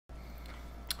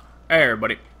Hey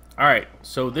everybody. Alright,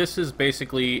 so this is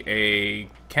basically a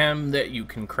chem that you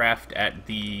can craft at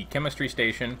the chemistry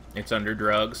station. It's under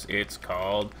drugs. It's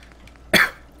called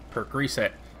Perk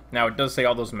Reset. Now it does say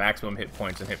all those maximum hit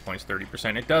points and hit points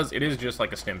 30%. It is just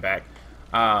like a stim pack.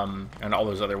 And all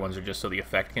those other ones are just so the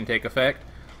effect can take effect.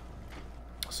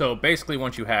 So basically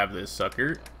once you have this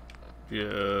sucker,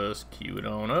 just queue it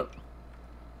on up.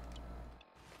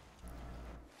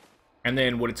 And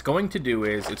then what it's going to do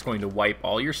is it's going to wipe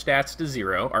all your stats to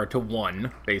 0, or to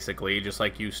 1, basically, just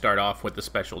like you start off with the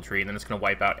special tree. And then it's going to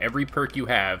wipe out every perk you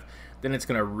have. Then it's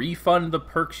going to refund the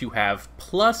perks you have,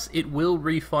 plus it will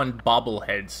refund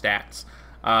bobblehead stats.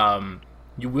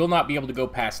 You will not be able to go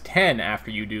past 10 after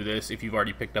you do this if you've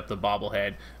already picked up the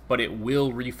bobblehead, but it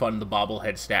will refund the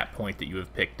bobblehead stat point that you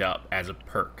have picked up as a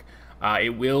perk.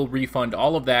 It will refund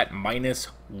all of that minus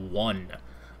 1.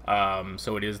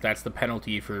 So that's the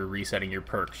penalty for resetting your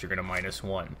perks. You're going to minus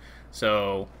 1.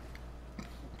 So,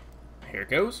 here it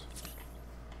goes.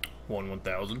 1,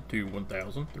 1,000, 2,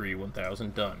 1,000, 3,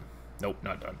 1,000, done. Nope,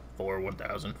 not done. 4,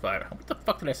 1,000, 5. What the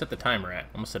fuck did I set the timer at?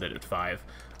 I'm going to set it at 5.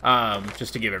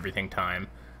 Just to give everything time.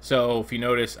 So, if you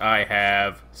notice, I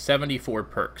have 74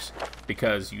 perks,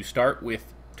 because you start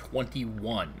with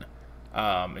 21,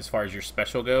 as far as your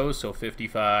special goes. So,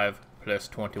 55 plus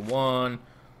 21...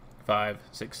 5,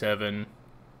 6, 7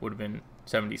 would have been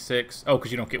 76. Oh,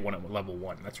 because you don't get one at level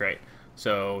 1. That's right.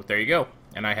 So there you go.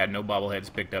 And I had no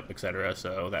bobbleheads picked up, etc.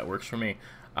 So that works for me.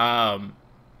 And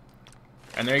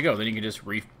there you go. Then you can just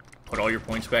put all your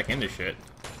points back into shit.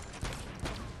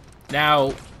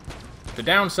 Now, the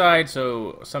downside,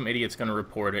 so some idiot's going to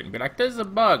report it and be like, "This is a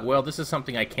bug." Well, this is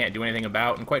something I can't do anything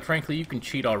about. And quite frankly, you can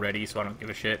cheat already, so I don't give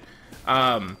a shit.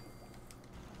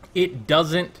 It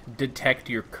doesn't detect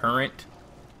your current...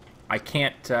 I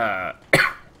can't, how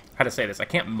to say this, I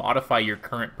can't modify your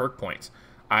current perk points.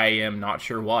 I am not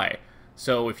sure why.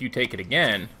 So if you take it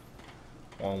again,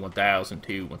 1, 1,000,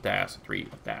 2, 1,000, 3,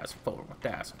 1,000, 4,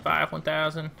 1,000, 5,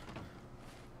 1,000,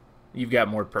 you've got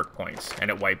more perk points, and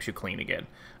it wipes you clean again.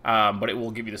 But it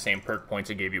will give you the same perk points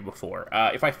it gave you before.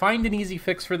 If I find an easy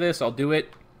fix for this, I'll do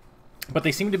it. But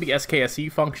they seem to be SKSE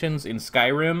functions in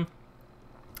Skyrim.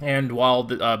 And while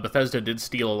Bethesda did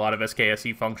steal a lot of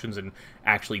SKSE functions and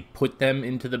actually put them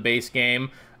into the base game,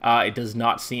 it does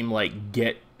not seem like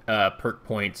get perk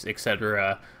points,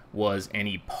 etc. was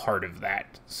any part of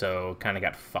that. So kind of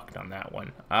got fucked on that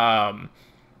one.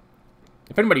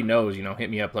 If anybody knows, hit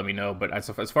me up, let me know. But as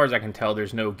far as I can tell,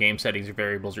 there's no game settings or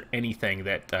variables or anything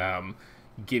that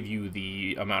give you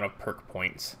the amount of perk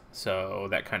points. So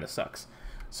that kind of sucks.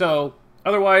 So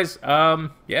otherwise,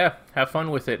 yeah, have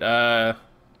fun with it.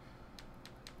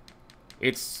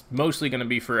 It's mostly going to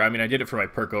be for, I did it for my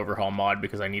Perk Overhaul mod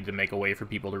because I need to make a way for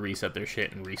people to reset their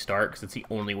shit and restart, because it's the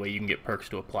only way you can get perks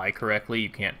to apply correctly. You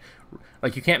can't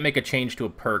make a change to a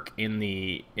perk in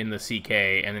the CK,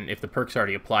 and then if the perk's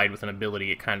already applied with an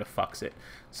ability, it kind of fucks it.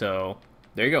 So,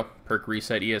 there you go. Perk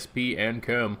Reset ESP and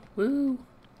Chem. Woo!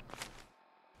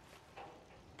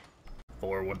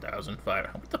 4, 1,000, 5.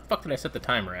 What the fuck did I set the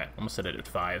timer at? I'm going to set it at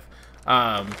 5.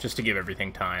 Just to give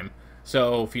everything time.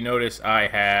 So, if you notice, I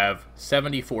have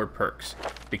 74 perks,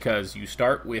 because you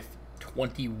start with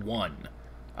 21,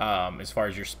 as far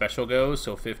as your special goes.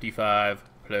 So, 55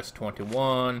 plus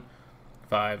 21,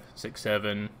 5, 6,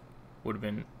 7 would have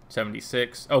been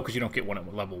 76. Oh, because you don't get one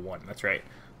at level 1. That's right.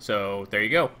 So, there you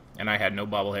go. And I had no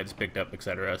bobbleheads picked up,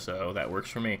 etc. So, that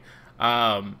works for me.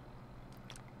 And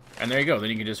there you go. Then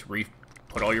you can just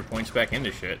put all your points back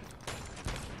into shit.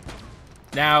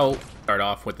 Now, start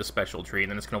off with the special tree,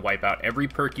 and then it's going to wipe out every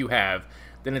perk you have.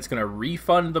 Then it's going to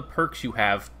refund the perks you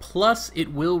have, plus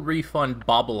it will refund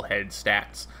bobblehead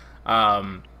stats.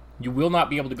 You will not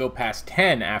be able to go past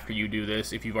 10 after you do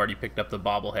this if you've already picked up the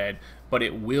bobblehead, but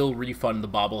it will refund the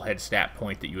bobblehead stat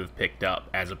point that you have picked up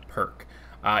as a perk.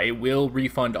 It will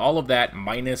refund all of that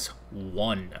minus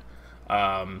 1.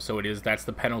 So that's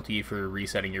the penalty for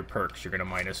resetting your perks. You're going to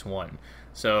minus 1.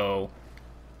 So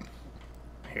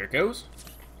here it goes.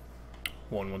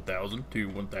 1, 1,000, 2,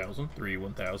 1,000, 3,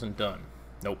 1,000, done.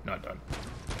 Nope, not done.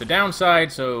 The downside,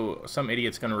 so some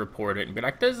idiot's going to report it and be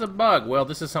like, "This is a bug." Well,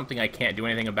 this is something I can't do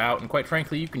anything about, and quite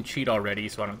frankly, you can cheat already,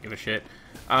 so I don't give a shit.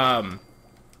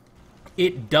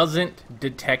 It doesn't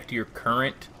detect your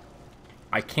current...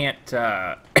 I can't,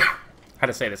 how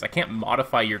to say this, I can't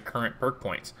modify your current perk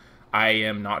points. I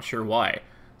am not sure why.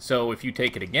 So if you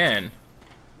take it again,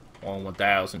 1,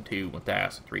 1,000, 2,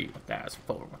 1,000, 3, 1,000,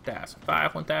 4, 1,000,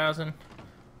 5, 1,000,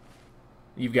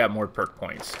 you've got more perk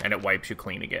points, and it wipes you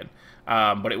clean again.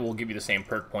 But it will give you the same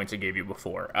perk points it gave you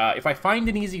before. If I find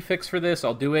an easy fix for this,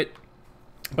 I'll do it.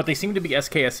 But they seem to be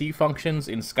SKSE functions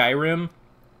in Skyrim.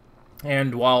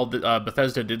 And while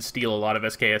Bethesda did steal a lot of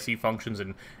SKSE functions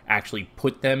and actually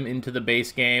put them into the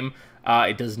base game,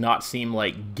 it does not seem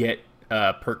like get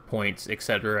perk points,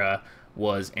 etc.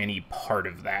 was any part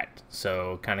of that.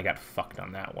 So kind of got fucked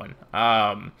on that one.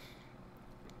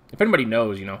 If anybody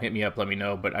knows, hit me up, let me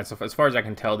know. But as far as I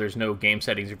can tell, there's no game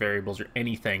settings or variables or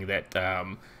anything that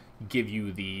give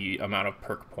you the amount of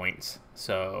perk points.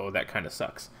 So that kind of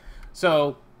sucks.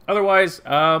 So otherwise,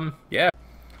 yeah.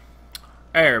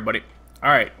 Hey everybody.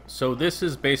 Alright, so this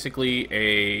is basically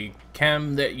a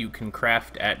chem that you can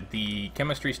craft at the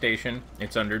chemistry station.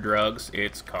 It's under drugs.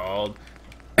 It's called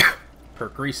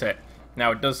Perk Reset.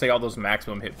 Now it does say all those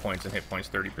maximum hit points and hit points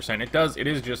 30%. It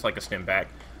is just like a stim pack.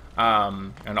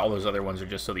 And all those other ones are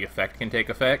just so the effect can take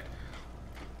effect.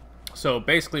 So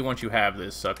basically once you have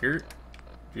this sucker,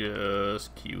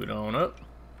 just queue it on up.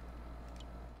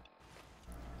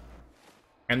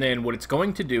 And then what it's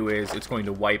going to do is it's going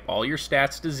to wipe all your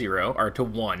stats to 0, or to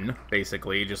 1,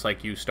 basically, just like you start